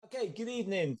Yeah, good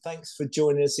evening. Thanks for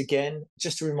joining us again.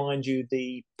 Just to remind you,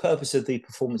 the purpose of the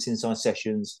Performance Insight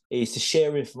sessions is to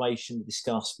share information, to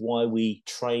discuss why we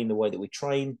train the way that we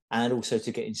train, and also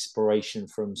to get inspiration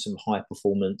from some high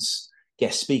performance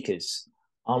guest speakers.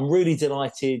 I'm really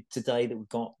delighted today that we've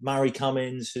got Mairi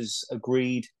Cumming who's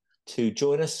agreed to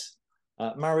join us.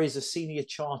 Mairi is a Senior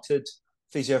Chartered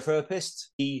Physiotherapist.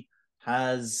 He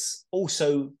has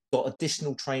also got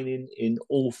additional training in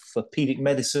Orthopedic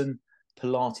Medicine,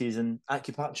 Pilates and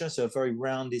Acupuncture, so a very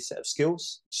rounded set of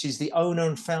skills. She's the owner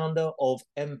and founder of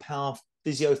M-Power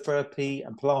Physiotherapy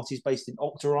and Pilates based in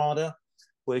Auchterarder,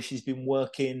 where she's been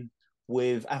working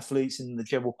with athletes and the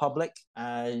general public.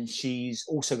 And she's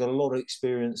also got a lot of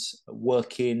experience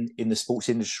working in the sports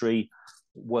industry,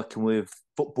 working with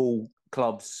football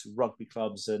clubs, rugby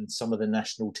clubs, and some of the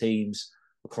national teams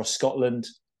across Scotland.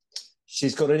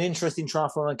 She's got an interest in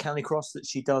triathlon and cani-cross that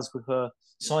she does with her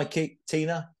sidekick,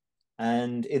 Tina.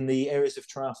 And in the areas of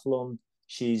triathlon,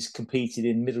 she's competed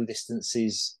in middle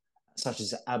distances, such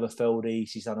as Aberfeldy.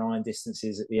 She's done iron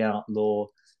distances at the Outlaw.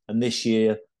 And this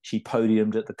year, she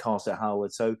podiumed at the Castle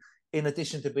Howard. So in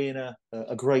addition to being a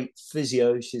great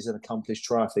physio, she's an accomplished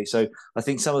triathlete. So I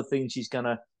think some of the things she's going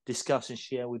to discuss and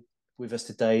share with us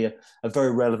today are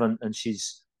very relevant. And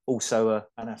she's also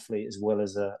an athlete as well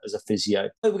as a physio.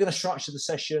 So we're going to structure the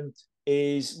session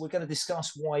is we're going to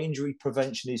discuss why injury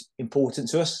prevention is important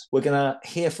to us. We're going to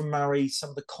hear from Mairi some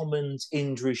of the common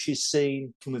injuries she's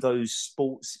seen with those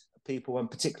sports people, and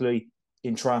particularly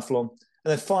in triathlon.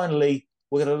 And then finally,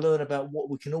 we're going to learn about what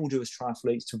we can all do as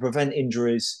triathletes to prevent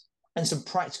injuries and some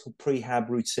practical prehab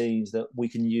routines that we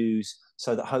can use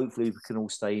so that hopefully we can all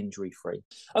stay injury-free.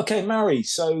 Okay, Mairi,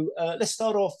 so let's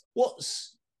start off.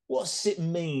 What's it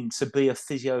mean to be a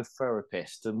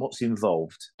physiotherapist and what's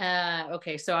involved?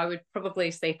 Okay, so I would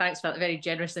probably say thanks for that very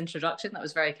generous introduction. That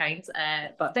was very kind,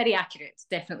 but very accurate,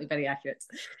 definitely very accurate.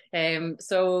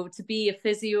 So to be a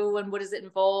physio, and what does it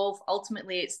involve?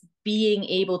 Ultimately, it's being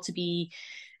able to be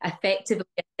effectively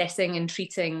assessing and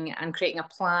treating and creating a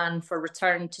plan for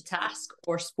return to task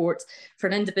or sport for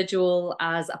an individual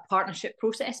as a partnership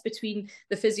process between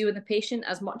the physio and the patient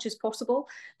as much as possible.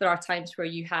 There are times where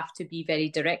you have to be very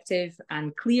directive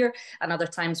and clear, and other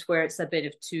times where it's a bit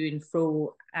of to and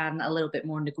fro and a little bit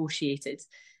more negotiated.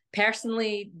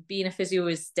 Personally, being a physio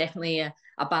is definitely a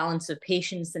balance of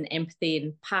patience and empathy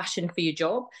and passion for your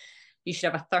job. You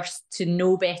should have a thirst to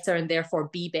know better and therefore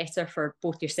be better for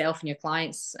both yourself and your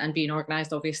clients. And being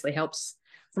organised obviously helps.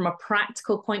 From a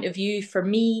practical point of view, for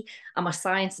me, I'm a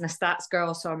science and a stats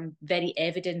girl, so I'm very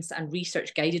evidence and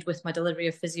research guided with my delivery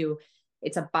of physio.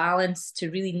 It's a balance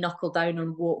to really knuckle down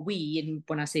on what we, and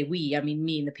when I say we, I mean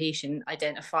me and the patient,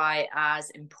 identify as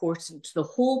important to the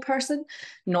whole person,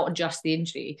 not just the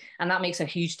injury. And that makes a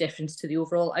huge difference to the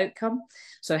overall outcome.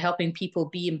 So helping people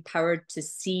be empowered to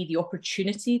see the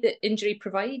opportunity that injury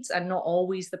provides and not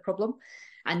always the problem.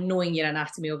 And knowing your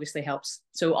anatomy obviously helps.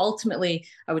 So ultimately,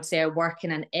 I would say I work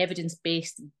in an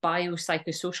evidence-based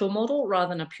biopsychosocial model rather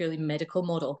than a purely medical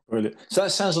model. Brilliant. So that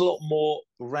sounds a lot more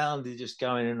rounded, just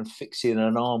going in and fixing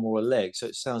an arm or a leg. So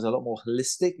it sounds a lot more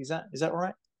holistic. Is that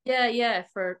right? Yeah,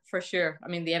 for sure. I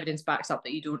mean, the evidence backs up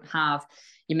that you don't have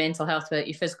your mental health without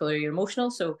your physical or your emotional.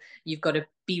 So you've got to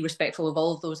be respectful of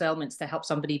all of those elements to help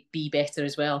somebody be better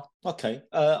as well. Okay.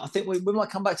 I think we might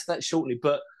come back to that shortly.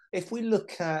 But if we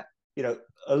look at,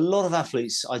 a lot of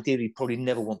athletes ideally probably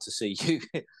never want to see you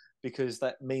because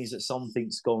that means that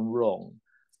something's gone wrong.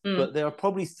 But there are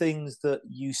probably things that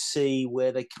you see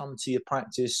where they come to your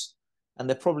practice and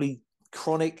they're probably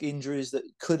chronic injuries that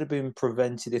could have been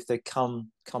prevented if they come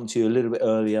to you a little bit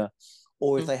earlier,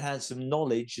 or if they had some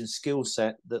knowledge and skill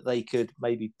set that they could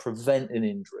maybe prevent an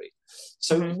injury.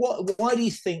 So why do you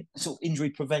think sort of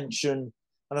injury prevention,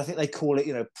 and I think they call it,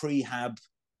 prehab,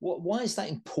 why is that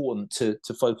important to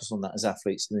focus on that as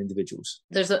athletes and individuals?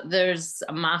 There's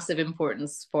a massive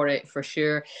importance for it, for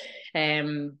sure.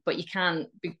 But you can't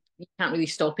really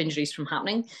stop injuries from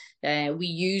happening. We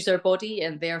use our body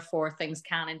and therefore things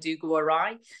can and do go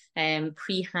awry.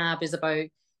 Prehab is about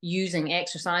using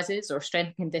exercises or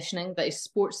strength conditioning that is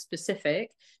sports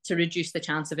specific to reduce the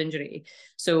chance of injury.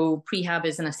 So prehab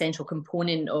is an essential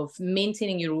component of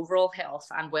maintaining your overall health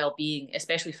and well-being,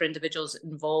 especially for individuals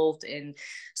involved in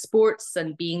sports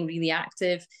and being really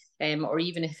active, or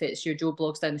even if it's your Joe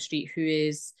Blogs down the street who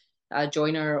is a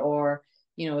joiner, or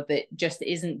that just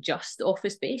isn't just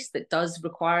office-based, that does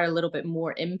require a little bit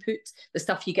more input. The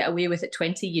stuff you get away with at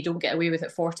 20, you don't get away with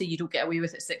at 40, you don't get away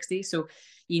with at 60. So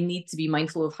you need to be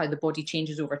mindful of how the body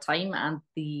changes over time and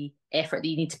the effort that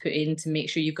you need to put in to make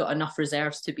sure you've got enough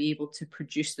reserves to be able to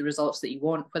produce the results that you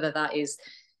want, whether that is,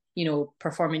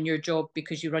 performing your job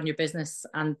because you run your business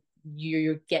and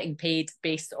you're getting paid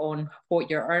based on what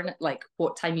you're earning, like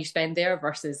what time you spend there,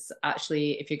 versus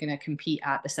actually if you're going to compete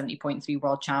at the 70.3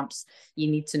 world champs, you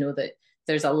need to know that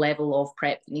there's a level of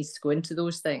prep that needs to go into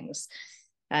those things.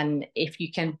 And if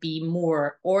you can be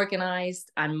more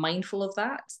organized and mindful of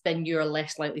that, then you're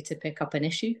less likely to pick up an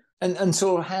issue. And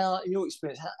so how, in your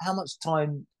experience, how much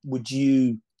time would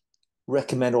you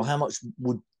recommend, or how much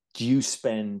would you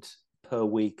spend per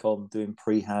week on doing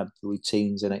prehab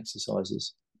routines and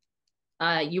exercises?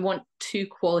 You want 2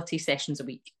 quality sessions a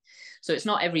week. So it's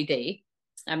not every day.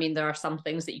 I mean, there are some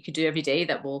things that you could do every day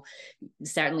that will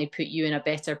certainly put you in a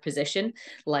better position,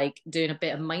 like doing a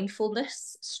bit of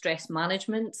mindfulness, stress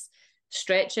management,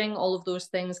 stretching. All of those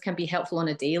things can be helpful on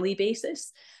a daily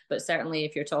basis. But certainly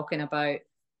if you're talking about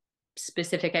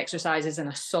specific exercises and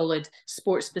a solid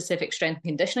sport-specific strength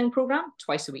and conditioning program,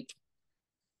 twice a week.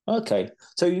 Okay,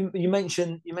 so you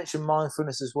mentioned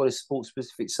mindfulness as well as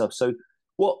sport-specific stuff. So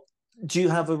what do you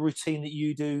have a routine that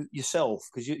you do yourself?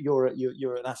 Because you're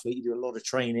an athlete, you do a lot of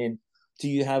training. Do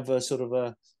you have a sort of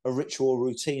a ritual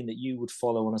routine that you would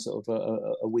follow on a sort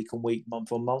of a week on week,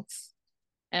 month on month?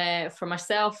 For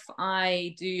myself,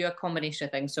 I do a combination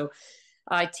of things. So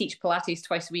I teach Pilates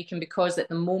twice a week, and because at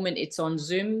the moment it's on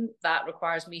Zoom, that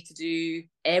requires me to do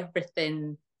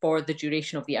everything for the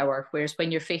duration of the hour. Whereas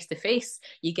when you're face to face,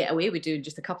 you get away with doing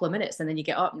just a couple of minutes, and then you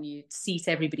get up and you seat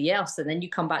everybody else, and then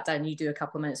you come back down and you do a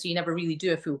couple of minutes. So you never really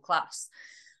do a full class.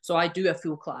 So I do a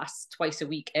full class twice a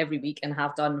week, every week, and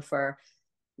have done for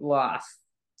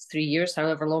 3 years,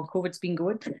 however long COVID's been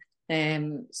going.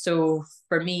 So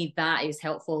for me, that is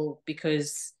helpful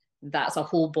because that's a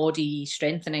whole body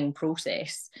strengthening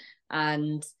process.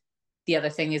 And the other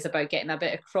thing is about getting a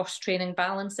bit of cross training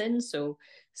balance in. So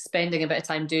spending a bit of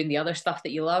time doing the other stuff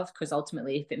that you love, because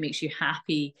ultimately if it makes you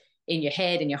happy in your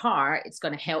head and your heart, it's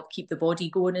going to help keep the body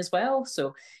going as well.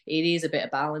 So it is a bit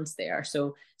of balance there.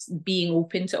 So being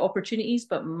open to opportunities,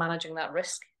 but managing that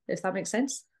risk, if that makes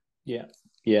sense. Yeah.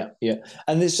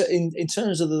 And this, in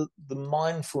terms of the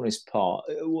mindfulness part,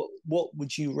 what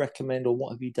would you recommend, or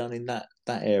what have you done in that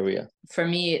area? For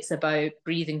me, it's about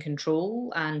breathing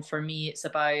control, and for me, it's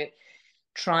about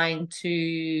trying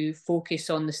to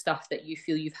focus on the stuff that you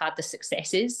feel you've had the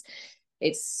successes.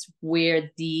 It's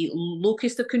where the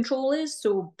locus of control is.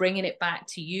 So bringing it back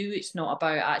to you, it's not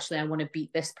about actually I want to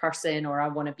beat this person, or I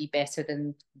want to be better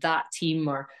than that team,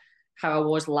 or how I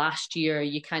was last year.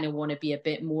 You kind of want to be a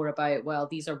bit more about, well,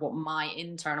 these are what my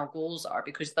internal goals are,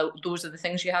 because those are the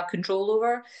things you have control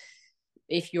over.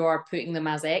 If you're putting them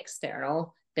as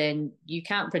external, then you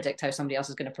can't predict how somebody else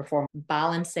is going to perform.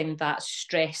 Balancing that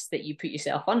stress that you put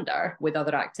yourself under with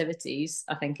other activities,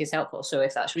 I think, is helpful. So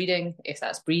if that's reading, if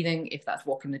that's breathing, if that's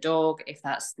walking the dog, if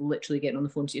that's literally getting on the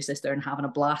phone to your sister and having a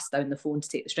blast down the phone to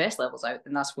take the stress levels out,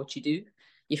 then that's what you do.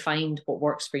 You find what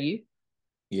works for you.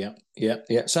 Yeah.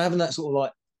 So having that sort of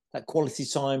like that quality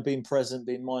time, being present,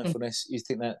 being mindfulness, you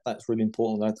think that's really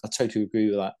important. I totally agree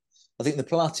with that. I think the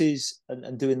Pilates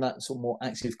and doing that sort of more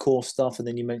active core stuff, and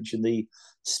then you mentioned the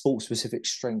sport-specific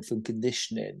strength and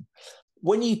conditioning.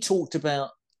 When you talked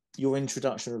about your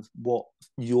introduction of what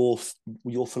your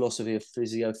philosophy of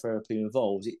physiotherapy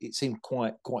involves, it seemed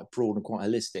quite broad and quite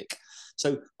holistic.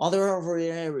 So are there other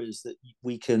areas that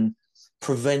we can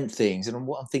prevent things? And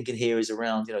what I'm thinking here is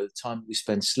around, the time that we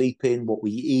spend sleeping, what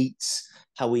we eat,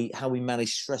 how we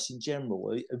manage stress in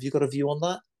general. Have you got a view on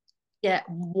that? Yeah,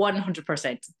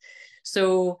 100%.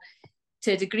 So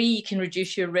to a degree, you can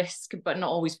reduce your risk, but not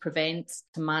always prevent.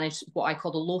 To manage what I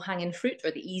call the low-hanging fruit,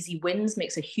 or the easy wins,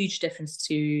 makes a huge difference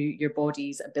to your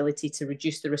body's ability to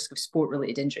reduce the risk of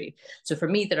sport-related injury. So for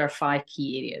me, there are 5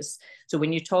 key areas. So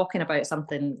when you're talking about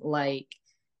something like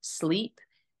sleep,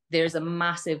 there's a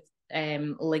massive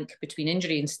link between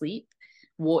injury and sleep.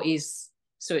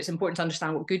 So it's important to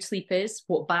understand what good sleep is,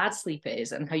 what bad sleep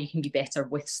is, and how you can be better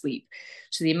with sleep.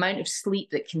 So the amount of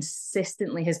sleep that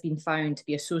consistently has been found to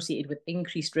be associated with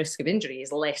increased risk of injury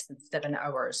is less than 7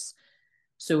 hours.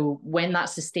 So when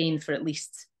that's sustained for at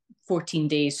least 14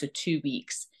 days, so 2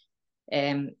 weeks,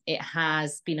 it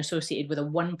has been associated with a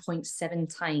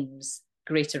 1.7 times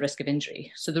greater risk of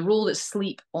injury. So the role that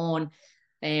sleep on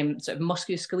sort of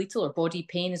musculoskeletal or body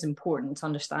pain is important to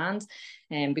understand,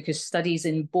 because studies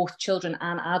in both children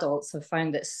and adults have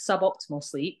found that suboptimal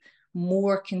sleep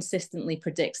more consistently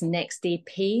predicts next day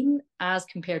pain as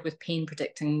compared with pain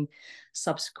predicting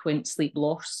subsequent sleep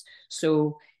loss.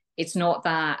 So it's not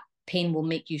that pain will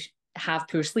make you have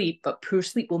poor sleep, but poor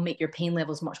sleep will make your pain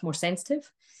levels much more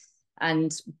sensitive.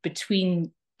 And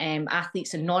between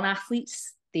athletes and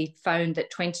non-athletes, they found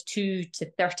that 22 to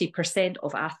 30%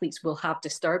 of athletes will have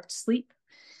disturbed sleep.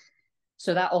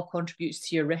 So that all contributes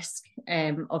to your risk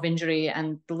of injury.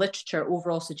 And the literature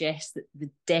overall suggests that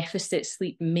the deficit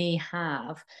sleep may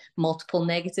have multiple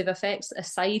negative effects,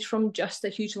 aside from just a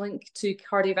huge link to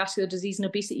cardiovascular disease and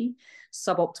obesity.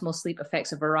 Suboptimal sleep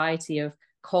affects a variety of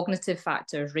cognitive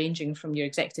factors ranging from your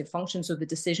executive function, so the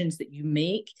decisions that you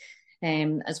make,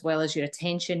 as well as your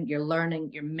attention, your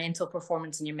learning, your mental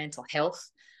performance, and your mental health.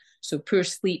 So poor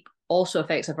sleep also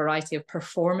affects a variety of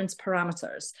performance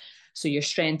parameters. So your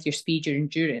strength, your speed, your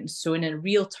endurance. So in a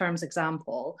real terms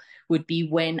example would be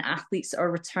when athletes are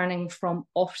returning from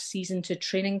off-season to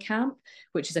training camp,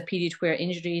 which is a period where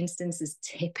injury instances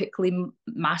typically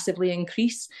massively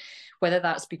increase, whether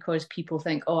that's because people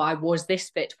think, oh, I was this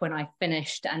fit when I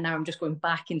finished and now I'm just going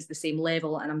back into the same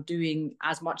level and I'm doing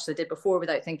as much as I did before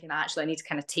without thinking, actually, I need to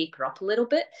kind of taper up a little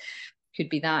bit. Could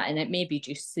be that. And it may be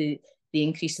just the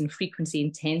increase in frequency,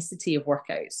 intensity of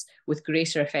workouts, with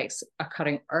greater effects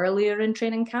occurring earlier in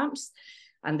training camps.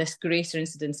 And this greater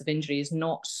incidence of injury is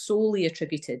not solely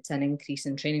attributed to an increase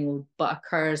in training load, but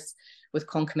occurs with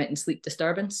concomitant sleep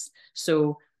disturbance.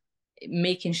 So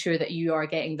making sure that you are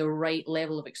getting the right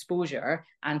level of exposure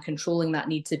and controlling that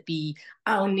need to be,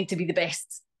 I need to be the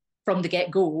best from the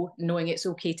get-go, knowing it's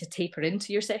okay to taper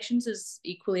into your sessions is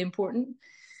equally important.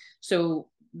 So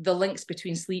the links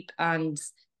between sleep and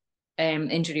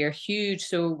injury are huge.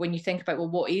 So when you think about, well,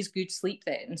 what is good sleep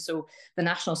then? So the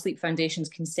National Sleep Foundation's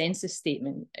consensus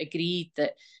statement agreed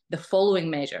that the following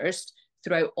measures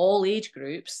throughout all age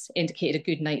groups indicated a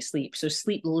good night's sleep. So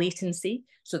sleep latency,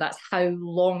 so that's how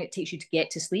long it takes you to get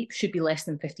to sleep, should be less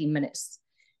than 15 minutes.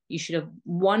 You should have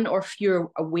one or fewer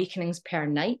awakenings per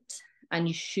night, and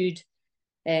you should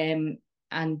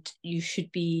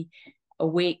be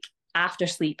awake after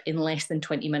sleep in less than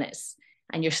 20 minutes.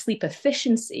 And your sleep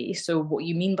efficiency, so what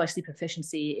you mean by sleep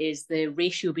efficiency is the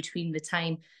ratio between the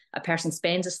time a person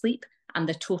spends asleep and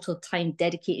the total time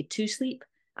dedicated to sleep,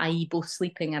 i.e. both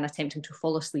sleeping and attempting to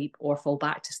fall asleep or fall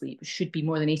back to sleep, should be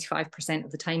more than 85%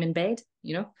 of the time in bed,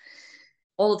 you know?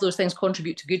 All of those things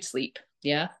contribute to good sleep,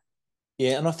 yeah?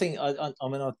 Yeah, and I think, I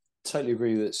mean, I totally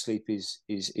agree that sleep is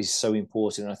so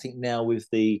important. And I think now with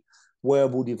the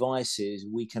wearable devices,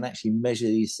 we can actually measure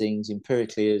these things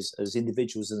empirically as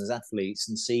individuals and as athletes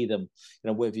and see them,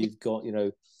 whether you've got,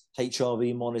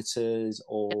 HRV monitors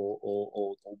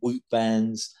or Whoop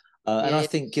bands. And I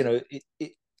think,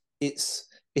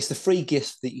 it's the free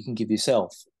gift that you can give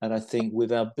yourself. And I think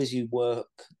with our busy work,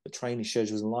 training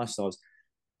schedules and lifestyles,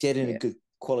 getting a good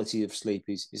quality of sleep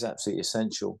is absolutely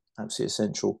essential. Absolutely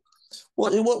essential.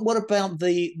 What about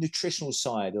the nutritional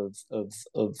side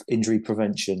of injury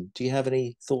prevention? Do you have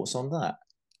any thoughts on that?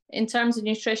 In terms of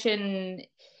nutrition,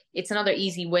 it's another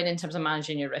easy win in terms of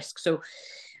managing your risk. So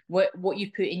what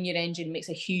you put in your engine makes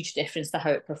a huge difference to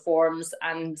how it performs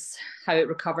and how it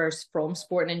recovers from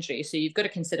sport and injury. So you've got to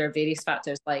consider various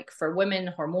factors, like for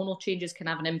women, hormonal changes can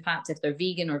have an impact if they're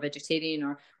vegan or vegetarian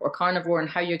or carnivore, and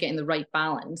how you're getting the right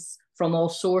balance from all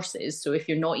sources. So if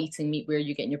you're not eating meat, where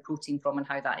you're getting your protein from and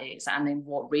how that is, and then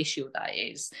what ratio that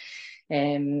is.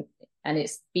 And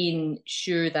it's being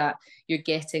sure that you're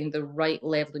getting the right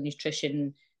level of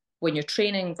nutrition when you're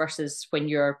training versus when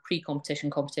you're pre-competition,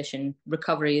 competition,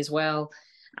 recovery as well.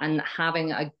 And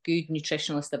having a good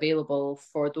nutritionalist available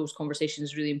for those conversations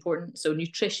is really important. So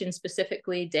nutrition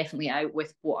specifically, definitely out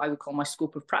with what I would call my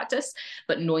scope of practice,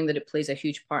 but knowing that it plays a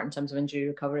huge part in terms of injury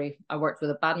recovery. I worked with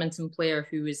a badminton player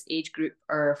who was age group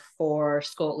for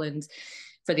Scotland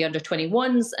for the under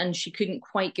 21s, and she couldn't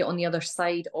quite get on the other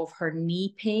side of her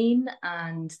knee pain.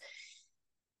 And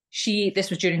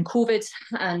this was during COVID,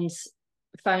 and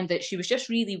found that she was just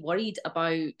really worried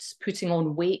about putting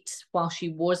on weight while she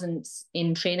wasn't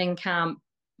in training camp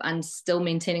and still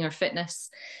maintaining her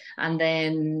fitness. And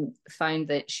then found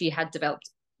that she had developed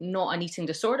not an eating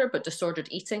disorder, but disordered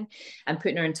eating, and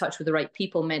putting her in touch with the right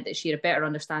people meant that she had a better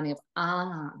understanding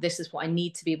of, this is what I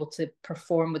need to be able to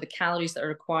perform with the calories that are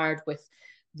required, with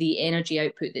the energy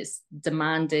output that's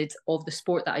demanded of the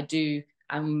sport that I do.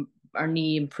 Our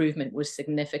knee improvement was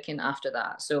significant after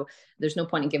that. So there's no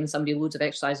point in giving somebody loads of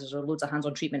exercises or loads of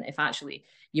hands-on treatment if actually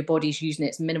your body's using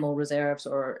its minimal reserves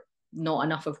or not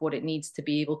enough of what it needs to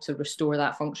be able to restore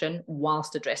that function,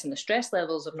 whilst addressing the stress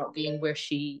levels of not being where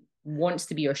she wants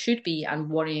to be or should be, and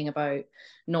worrying about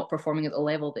not performing at the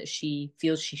level that she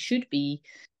feels she should be.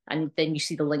 And then you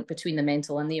see the link between the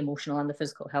mental and the emotional and the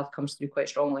physical health comes through quite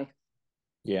strongly.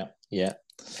 Yeah.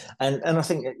 And I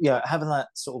think, having that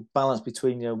sort of balance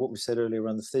between, what we said earlier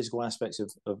around the physical aspects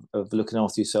of looking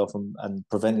after yourself and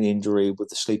preventing injury with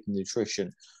the sleep and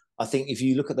nutrition. I think if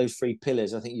you look at those three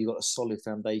pillars, I think you've got a solid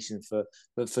foundation for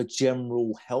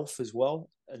general health as well,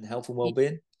 and health and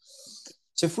well-being.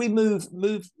 So if we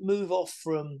move off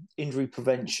from injury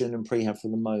prevention and prehab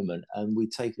for the moment, and we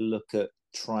take a look at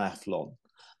triathlon,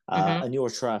 Mm-hmm. and you're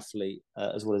a triathlete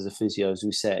as well as a physio, as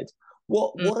we said.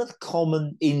 What are the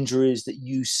common injuries that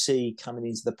you see coming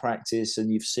into the practice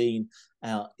and you've seen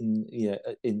out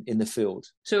in the field?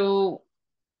 So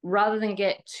rather than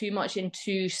get too much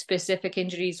into specific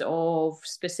injuries of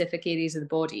specific areas of the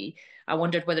body, I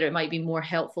wondered whether it might be more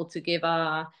helpful to give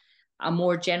a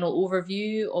more general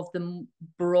overview of the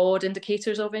broad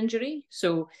indicators of injury.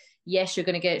 So yes, you're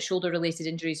going to get shoulder related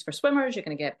injuries for swimmers, you're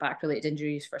going to get back related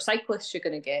injuries for cyclists, you're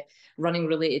going to get running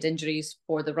related injuries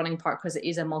for the running part, because it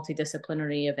is a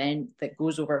multidisciplinary event that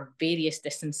goes over various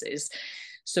distances.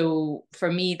 So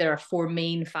for me, there are four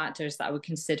main factors that I would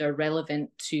consider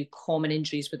relevant to common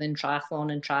injuries within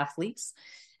triathlon and triathletes.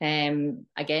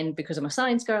 Again, because I'm a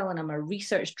science girl and I'm a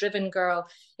research driven girl,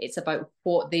 it's about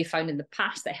what they found in the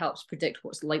past that helps predict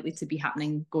what's likely to be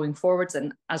happening going forwards.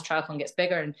 And as triathlon gets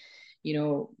bigger and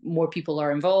more people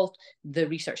are involved, the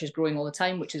research is growing all the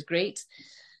time, which is great.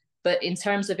 But in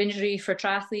terms of injury for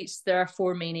triathletes, there are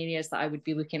four main areas that I would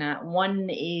be looking at. One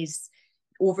is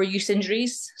overuse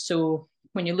injuries. So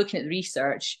when you're looking at the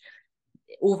research,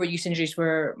 overuse injuries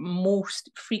were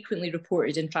most frequently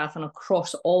reported in triathlon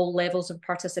across all levels of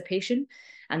participation.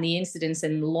 And the incidence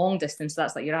in long distance,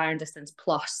 that's like your iron distance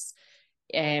plus,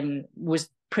 was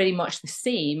pretty much the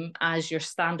same as your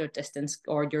standard distance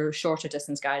or your shorter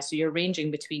distance guys. So you're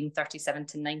ranging between 37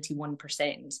 to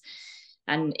 91%.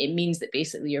 And it means that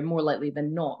basically you're more likely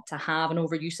than not to have an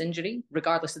overuse injury,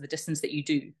 regardless of the distance that you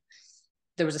do.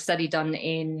 There was a study done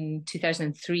in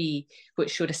 2003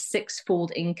 which showed a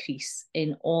 6-fold increase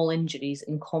in all injuries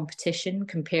in competition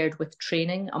compared with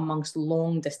training amongst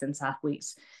long distance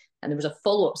athletes. And there was a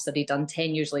follow-up study done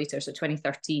 10 years later, so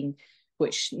 2013,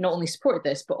 which not only supported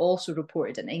this, but also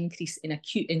reported an increase in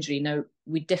acute injury. Now,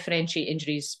 we differentiate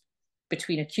injuries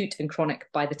between acute and chronic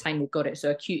by the time we've got it.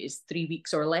 So acute is 3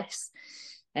 weeks or less.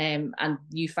 And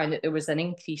you find that there was an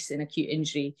increase in acute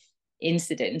injury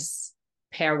incidence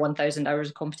per 1,000 hours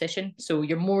of competition. So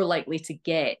you're more likely to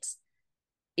get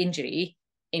injury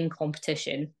in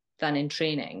competition than in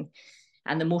training.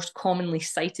 And the most commonly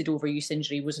cited overuse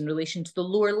injury was in relation to the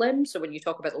lower limb. So when you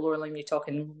talk about the lower limb, you're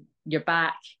talking your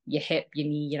back, your hip, your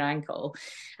knee, your ankle.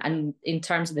 And in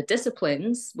terms of the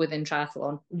disciplines within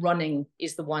triathlon, running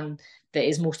is the one that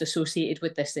is most associated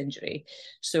with this injury.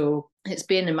 So it's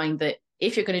bearing in mind that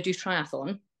if you're going to do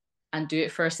triathlon and do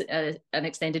it for an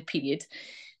extended period,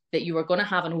 that you are going to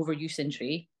have an overuse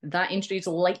injury. That injury is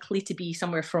likely to be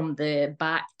somewhere from the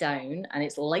back down, and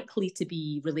it's likely to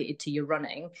be related to your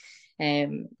running.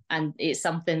 And it's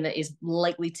something that is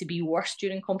likely to be worse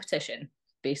during competition,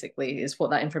 basically, is what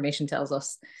that information tells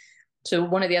us. So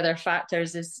one of the other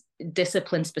factors is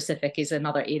discipline specific is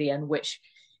another area in which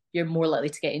you're more likely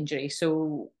to get injury.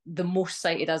 So the most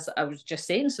cited, as I was just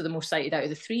saying, so the most cited out of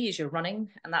the three is your running,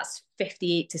 and that's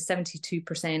 58 to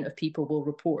 72% of people will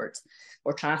report,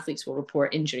 or triathletes will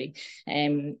report injury.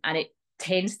 And it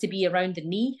tends to be around the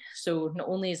knee. So not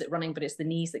only is it running, but it's the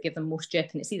knees that give them most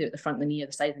jip, and it's either at the front of the knee or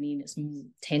the side of the knee, and it's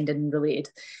tendon related.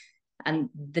 And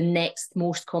the next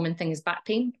most common thing is back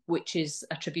pain, which is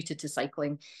attributed to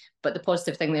cycling. But the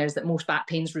positive thing there is that most back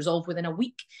pains resolve within a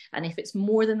week. And if it's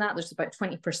more than that, there's about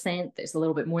 20% that's a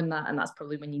little bit more than that. And that's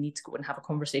probably when you need to go and have a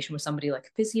conversation with somebody like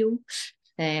a physio.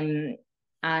 And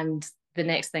the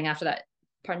next thing after that,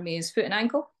 pardon me, is foot and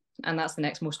ankle. And that's the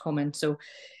next most common. So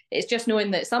it's just knowing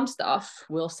that some stuff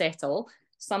will settle.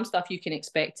 Some stuff you can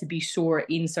expect to be sore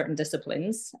in certain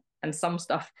disciplines, and some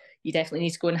stuff you definitely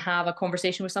need to go and have a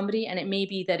conversation with somebody. And it may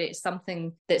be that it's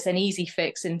something that's an easy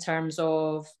fix in terms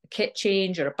of a kit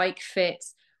change or a bike fit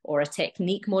or a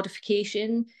technique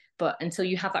modification. But until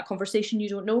you have that conversation, you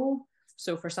don't know.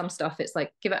 So for some stuff, it's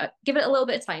like, give it a little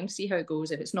bit of time, see how it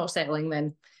goes. If it's not settling,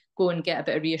 then go and get a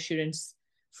bit of reassurance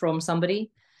from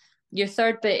somebody. Your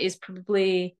third bit is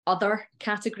probably other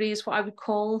categories, what I would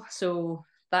call. So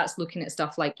that's looking at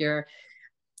stuff like your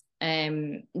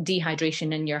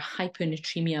dehydration and your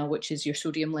hyponatremia, which is your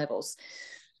sodium levels.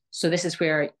 So this is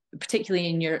where, particularly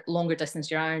in your longer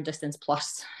distance, your iron distance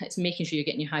plus, it's making sure you're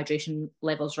getting your hydration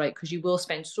levels right, because you will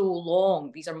spend so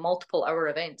long. These are multiple hour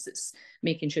events. It's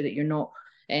making sure that you're not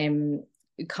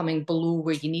coming below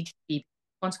where you need to be.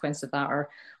 Consequence of that are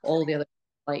all the other,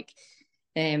 like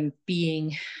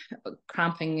being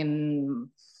cramping and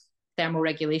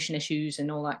thermoregulation issues and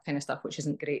all that kind of stuff, which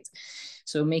isn't great.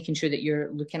 So making sure that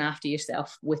you're looking after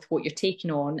yourself with what you're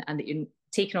taking on, and that you're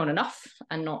taking on enough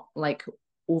and not like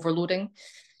overloading.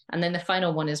 And then the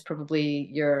final one is probably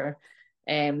your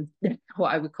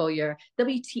what I would call your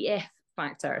WTF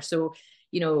factor. So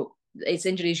it's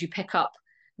injuries you pick up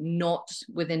not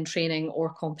within training or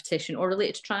competition or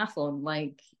related to triathlon,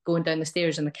 like going down the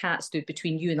stairs and the cat stood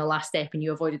between you and the last step and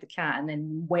you avoided the cat and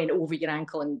then went over your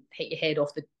ankle and hit your head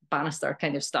off the banister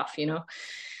kind of stuff, you know.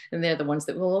 And they're the ones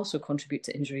that will also contribute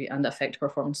to injury and affect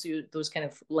performance. So those kind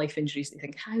of life injuries, they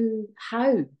think,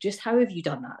 how have you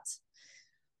done that?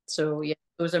 So yeah,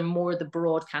 those are more the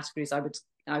broad categories I would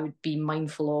be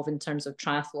mindful of in terms of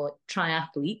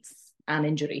triathletes and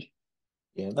injury.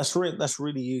 Yeah, that's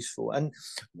really useful. And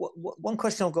one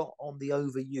question I've got on the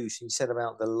overuse, you said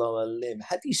about the lower limb.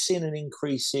 Have you seen an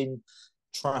increase in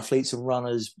triathletes and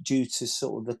runners due to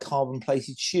sort of the carbon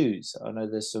plated shoes? I know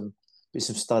there's some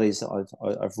studies that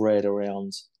I've read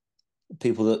around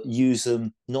people that use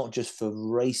them not just for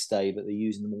race day, but they're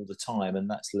using them all the time, and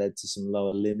that's led to some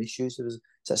lower limb issues. Is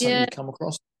that something you've come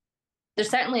across? There's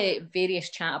certainly various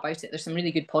chat about it. There's some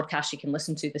really good podcasts you can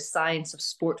listen to. The Science of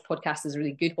Sport podcast is a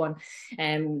really good one,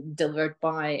 delivered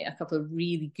by a couple of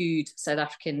really good South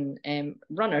African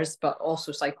runners, but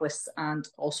also cyclists and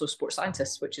also sports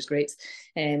scientists, which is great.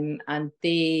 And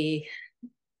they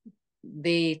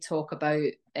talk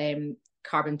about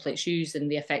carbon plate shoes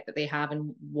and the effect that they have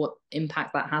and what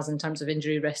impact that has in terms of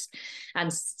injury risk.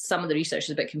 And some of the research is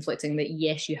a bit conflicting that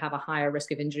yes, you have a higher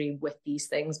risk of injury with these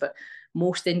things, but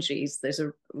most injuries, there's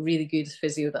a really good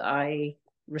physio that I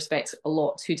respect a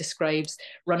lot who describes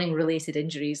running related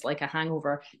injuries like a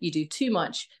hangover. You do too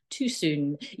much too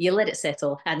soon, you let it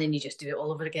settle, and then you just do it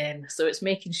all over again. So it's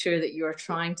making sure that you're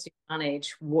trying to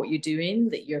manage what you're doing,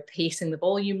 that you're pacing the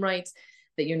volume right,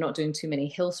 that you're not doing too many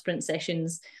hill sprint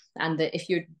sessions, and that if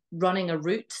you're running a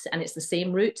route and it's the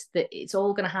same route, that it's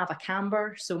all going to have a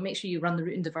camber. So make sure you run the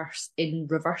route in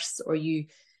reverse, or you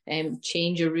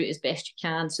change your route as best you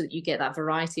can so that you get that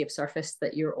variety of surface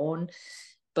that you're on.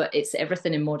 But it's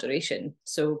everything in moderation.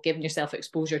 So giving yourself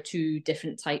exposure to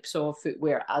different types of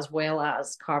footwear as well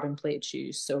as carbon plated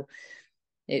shoes. So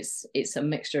it's a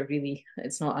mixture, really.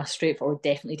 It's not a straightforward,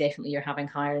 definitely you're having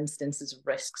higher instances of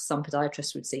risks. Some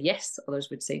podiatrists would say yes, others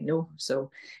would say no. So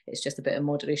it's just a bit of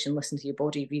moderation, listen to your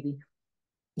body, really.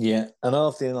 Yeah, and I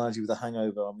love the analogy with the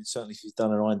hangover. I mean, certainly if you've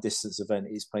done an iron distance event,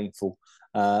 it is painful,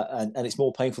 and it's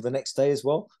more painful the next day as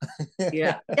well.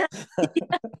 Yeah.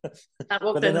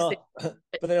 but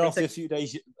then after a few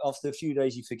days,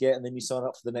 you forget, and then you sign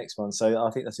up for the next one. So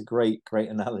I think that's a great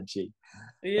analogy.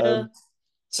 Yeah.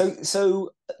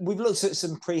 So we've looked at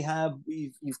some prehab.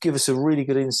 You've given us a really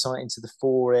good insight into the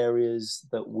 4 areas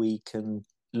that we can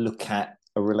look at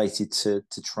are related to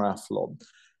triathlon.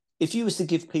 If you was to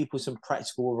give people some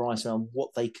practical advice around what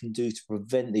they can do to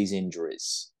prevent these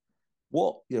injuries,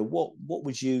 what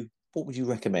would you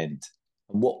recommend,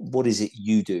 and what is it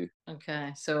you do?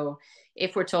 Okay, so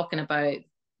if we're talking about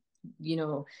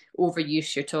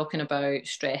overuse, you're talking about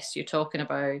stress, you're talking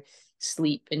about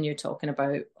sleep, and you're talking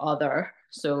about other.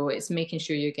 So it's making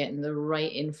sure you're getting the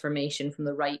right information from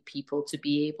the right people to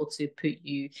be able to put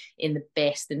you in the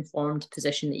best informed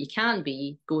position that you can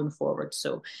be going forward.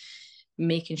 So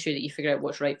making sure that you figure out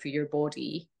what's right for your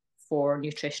body for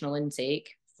nutritional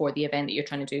intake for the event that you're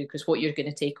trying to do, because what you're going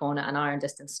to take on at an iron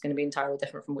distance is going to be entirely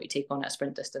different from what you take on at a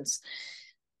sprint distance.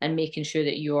 And making sure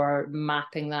that you're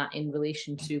mapping that in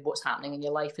relation to what's happening in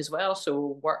your life as well.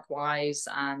 So work-wise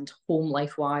and home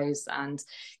life-wise, and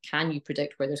can you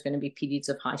predict where there's going to be periods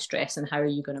of high stress and how are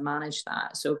you going to manage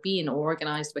that? So being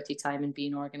organised with your time and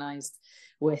being organised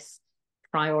with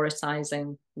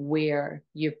prioritizing where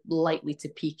you're likely to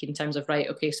peak in terms of, right,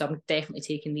 okay, so I'm definitely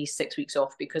taking these 6 weeks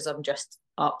off because I'm just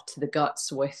up to the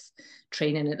guts with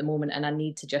training at the moment, and I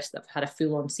need to just, I've had a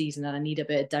full-on season and I need a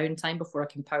bit of downtime before I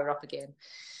can power up again.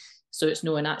 So it's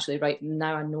knowing actually, right,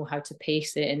 now I know how to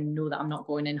pace it and know that I'm not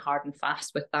going in hard and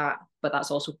fast with that. But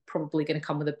that's also probably going to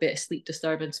come with a bit of sleep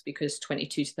disturbance, because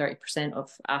 22 to 30% of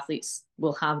athletes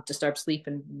will have disturbed sleep.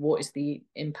 And what is the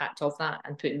impact of that?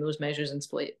 And putting those measures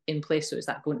in place. So is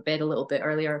that going to bed a little bit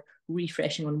earlier,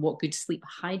 refreshing on what good sleep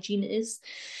hygiene is?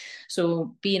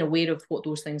 So being aware of what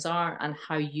those things are and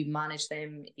how you manage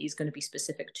them is going to be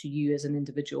specific to you as an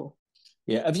individual.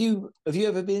 Yeah. Have you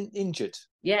ever been injured?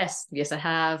 Yes, I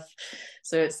have.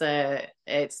 So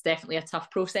it's definitely a tough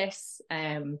process,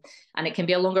 and it can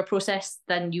be a longer process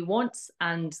than you want.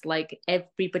 And like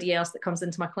everybody else that comes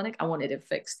into my clinic, I wanted it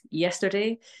fixed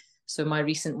yesterday. So my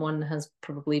recent one has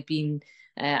probably been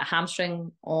a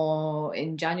hamstring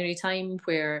in January time,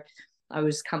 where I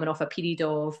was coming off a period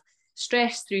of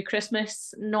stress through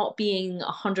Christmas, not being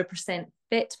 100%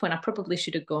 fit, when I probably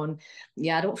should have gone,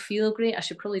 yeah, I don't feel great, I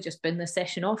should probably just bin this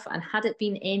session off. And had it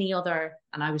been any other,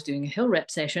 and I was doing a hill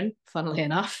rep session, funnily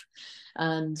enough,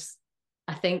 and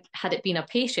I think had it been a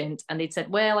patient and they'd said,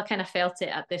 well, I kind of felt it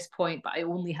at this point, but I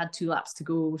only had 2 laps to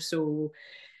go, so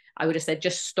I would have said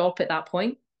just stop at that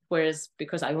point. Whereas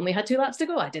because I only had 2 laps to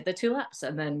go, I did the 2 laps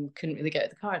and then couldn't really get out of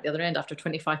the car at the other end after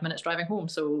 25 minutes driving home.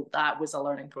 So that was a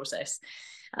learning process.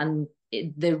 And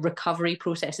the recovery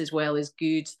process as well is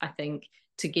good, I think,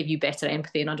 to give you better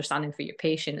empathy and understanding for your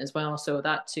patient as well. So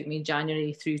that took me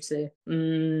January through to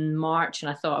March,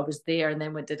 and I thought I was there, and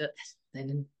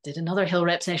then did another hill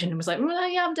rep session and was like, well,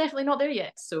 yeah, I'm definitely not there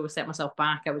yet. So set myself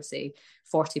back, I would say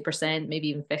 40%, maybe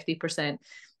even 50%.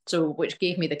 So which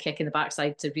gave me the kick in the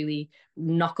backside to really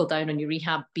knuckle down on your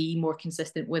rehab, be more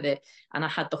consistent with it. And I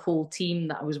had the whole team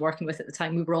that I was working with at the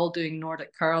time. We were all doing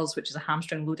Nordic curls, which is a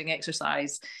hamstring loading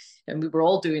exercise. And we were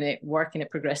all doing it, working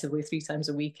it progressively 3 times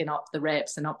a week and up the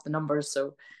reps and up the numbers.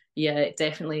 So yeah, it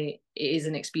definitely is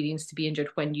an experience to be injured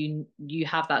when you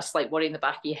have that slight worry in the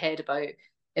back of your head about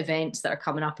events that are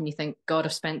coming up and you think, God,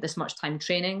 I've spent this much time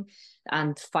training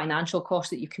and financial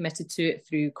costs that you committed to it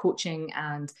through coaching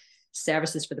and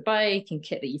services for the bike and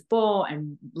kit that you've bought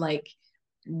and like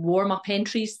warm up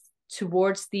entries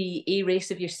towards the A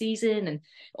race of your season and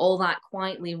all that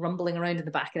quietly rumbling around in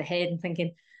the back of the head and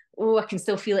thinking, oh, I can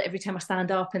still feel it every time I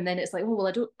stand up. And then it's like, oh, well,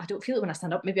 I don't feel it when I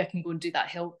stand up. Maybe I can go and do that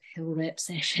hill rep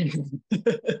session.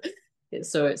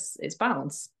 So it's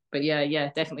balance. But yeah,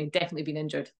 definitely been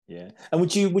injured. Yeah. And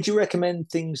would you recommend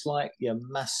things like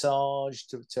massage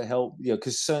to help?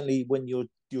 Because certainly when you're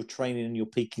training and you're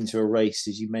peaking to a race,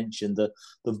 as you mentioned, the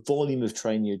volume of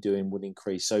training you're doing would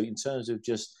increase. So in terms of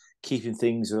just keeping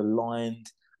things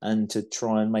aligned and to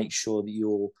try and make sure that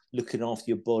you're looking after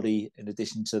your body in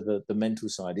addition to the mental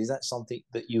side, is that something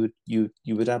that you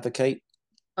would advocate?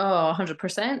 Oh,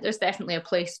 100%. There's definitely a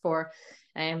place for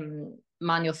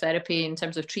manual therapy in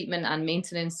terms of treatment and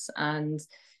maintenance and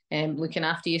looking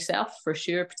after yourself for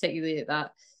sure, particularly at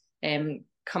that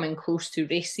coming close to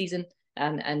race season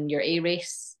and your A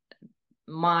race.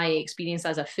 My experience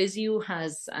as a physio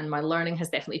and my learning has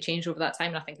definitely changed over that time.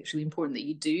 And I think it's really important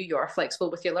that you're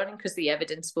flexible with your learning because the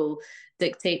evidence will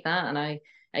dictate that. And I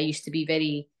used to be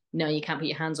very, no, you can't put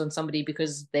your hands on somebody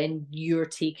because then you're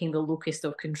taking the locus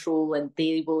of control and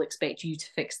they will expect you to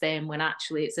fix them when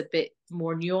actually it's a bit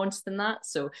more nuanced than that.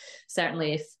 So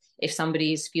certainly if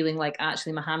somebody is feeling like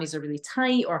actually my hammies are really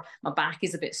tight or my back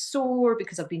is a bit sore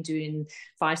because I've been doing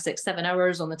 5, 6, 7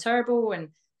 hours on the turbo and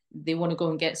they want to go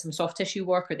and get some soft tissue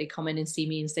work or they come in and see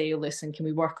me and say, oh, listen, can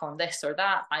we work on this or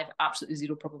that? I have absolutely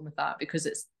zero problem with that because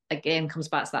it's, again, comes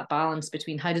back to that balance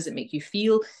between how does it make you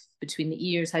feel between the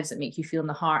ears, how does it make you feel in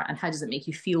the heart, and how does it make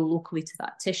you feel locally to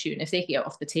that tissue? And if they get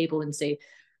off the table and say,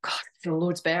 God, I feel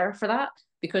loads better for that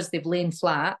because they've lain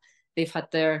flat, they've had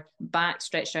their back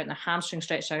stretched out and their hamstring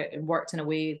stretched out and worked in a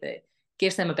way that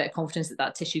gives them a bit of confidence that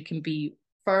that tissue can be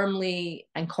firmly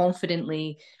and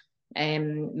confidently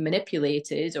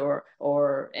manipulated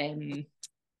or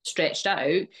stretched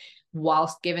out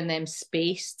whilst giving them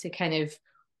space to kind of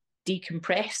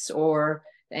decompress or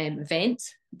vent,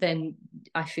 then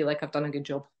I feel like I've done a good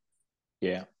job.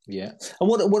 Yeah. And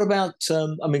what about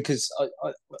I mean, because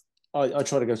I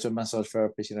try to go to a massage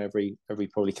therapist, every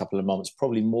probably couple of months,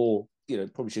 probably more,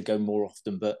 probably should go more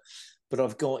often, but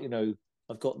I've got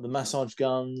the massage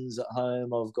guns at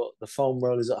home, I've got the foam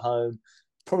rollers at home,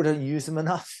 probably don't use them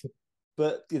enough,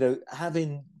 but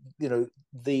having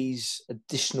these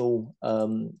additional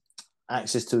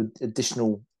access to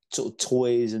additional sort of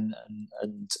toys and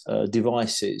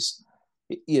devices,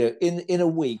 in a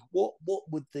week, what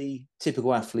would the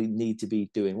typical athlete need to be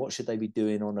doing? What should they be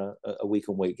doing on a week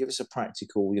on week? Give us a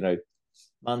practical,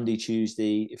 Monday,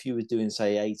 Tuesday, if you were doing,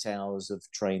 say, 8 hours of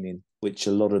training, which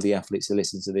a lot of the athletes who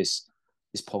listen to this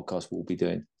podcast will be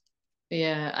doing.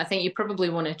 Yeah, I think you probably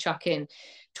want to chuck in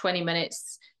 20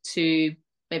 minutes to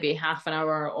maybe half an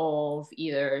hour of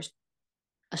either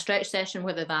a stretch session,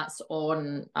 whether that's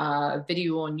on a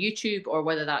video on YouTube or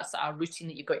whether that's a routine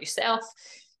that you've got yourself,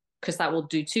 because that will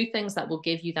do 2 things. That will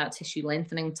give you that tissue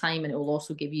lengthening time and it will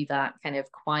also give you that kind of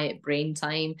quiet brain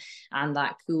time and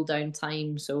that cool down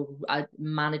time. So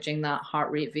managing that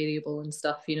heart rate variable and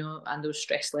stuff, and those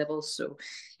stress levels. So,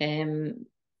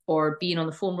 or being on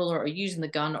the foam roller or using the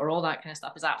gun or all that kind of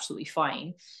stuff is absolutely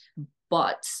fine.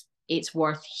 But it's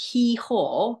worth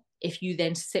hee-haw if you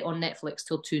then sit on Netflix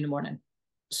till 2 a.m.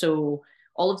 So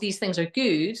all of these things are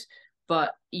good,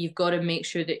 but you've got to make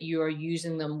sure that you are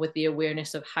using them with the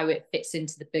awareness of how it fits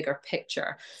into the bigger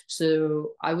picture.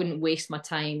 So I wouldn't waste my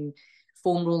time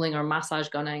foam rolling or massage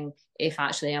gunning if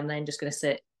actually I'm then just going to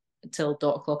sit until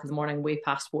 .00 in the morning, way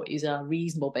past what is a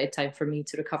reasonable bedtime for me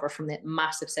to recover from that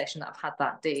massive session that I've had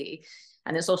that day.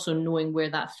 And it's also knowing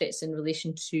where that fits in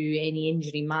relation to any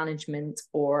injury management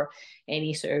or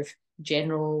any sort of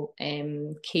general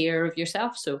care of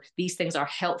yourself. So these things are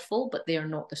helpful, but they are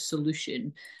not the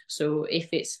solution. So if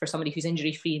it's for somebody who's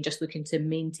injury free and just looking to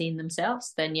maintain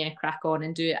themselves, then yeah, crack on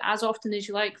and do it as often as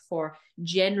you like. For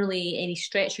generally any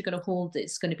stretch you're going to hold,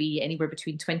 it's going to be anywhere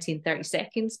between 20 and 30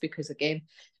 seconds, because again,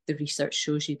 the research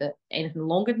shows you that anything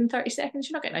longer than 30 seconds,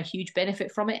 you're not getting a huge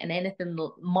benefit from it. And anything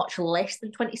much less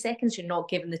than 20 seconds, you're not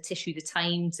giving the tissue the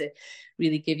time to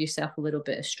really give yourself a little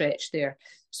bit of stretch there.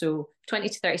 So 20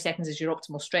 to 30 seconds is your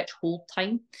optimal stretch hold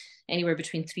time, anywhere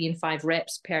between 3 and 5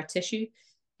 reps per tissue,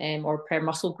 or per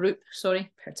muscle group,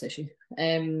 per tissue.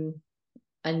 And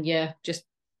yeah, just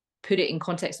put it in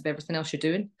context of everything else you're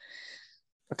doing.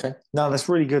 Okay. No, that's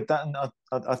really good. That, and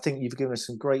I think you've given us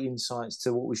some great insights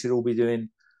to what we should all be doing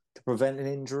to prevent an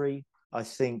injury. I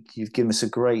think you've given us a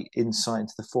great insight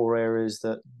into the 4 areas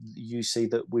that you see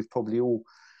that we've probably all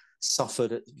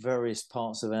suffered at various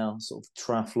parts of our sort of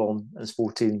triathlon and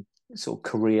sporting sort of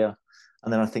career.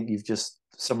 And then I think you've just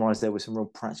summarised there with some real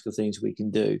practical things we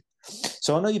can do.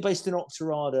 So I know you're based in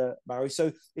Auchterarder, Mairi.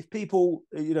 So if people,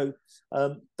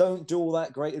 don't do all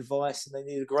that great advice and they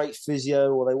need a great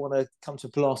physio, or they want to come to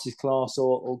a Pilates class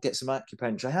or get some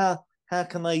acupuncture, how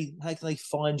can they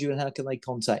find you and how can they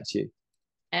contact you?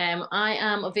 I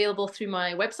am available through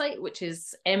my website, which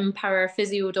is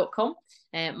mpowerphysio.com.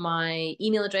 My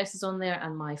email address is on there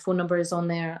and my phone number is on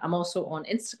there. I'm also on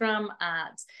Instagram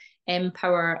at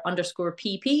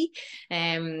mpower_pp,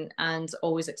 and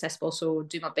always accessible. So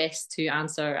do my best to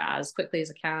answer as quickly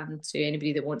as I can to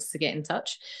anybody that wants to get in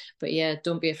touch. But yeah,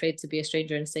 don't be afraid to be a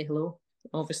stranger and say hello.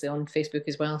 Obviously on Facebook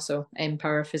as well. So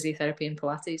M-Power Physiotherapy and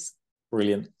Pilates.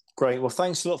 Brilliant. Great. Well,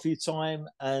 thanks a lot for your time,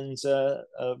 and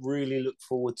really look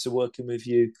forward to working with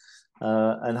you.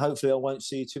 And hopefully I won't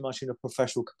see you too much in a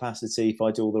professional capacity if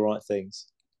I do all the right things.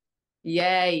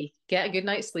 Yay. Get a good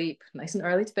night's sleep. Nice and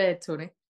early to bed, Tony.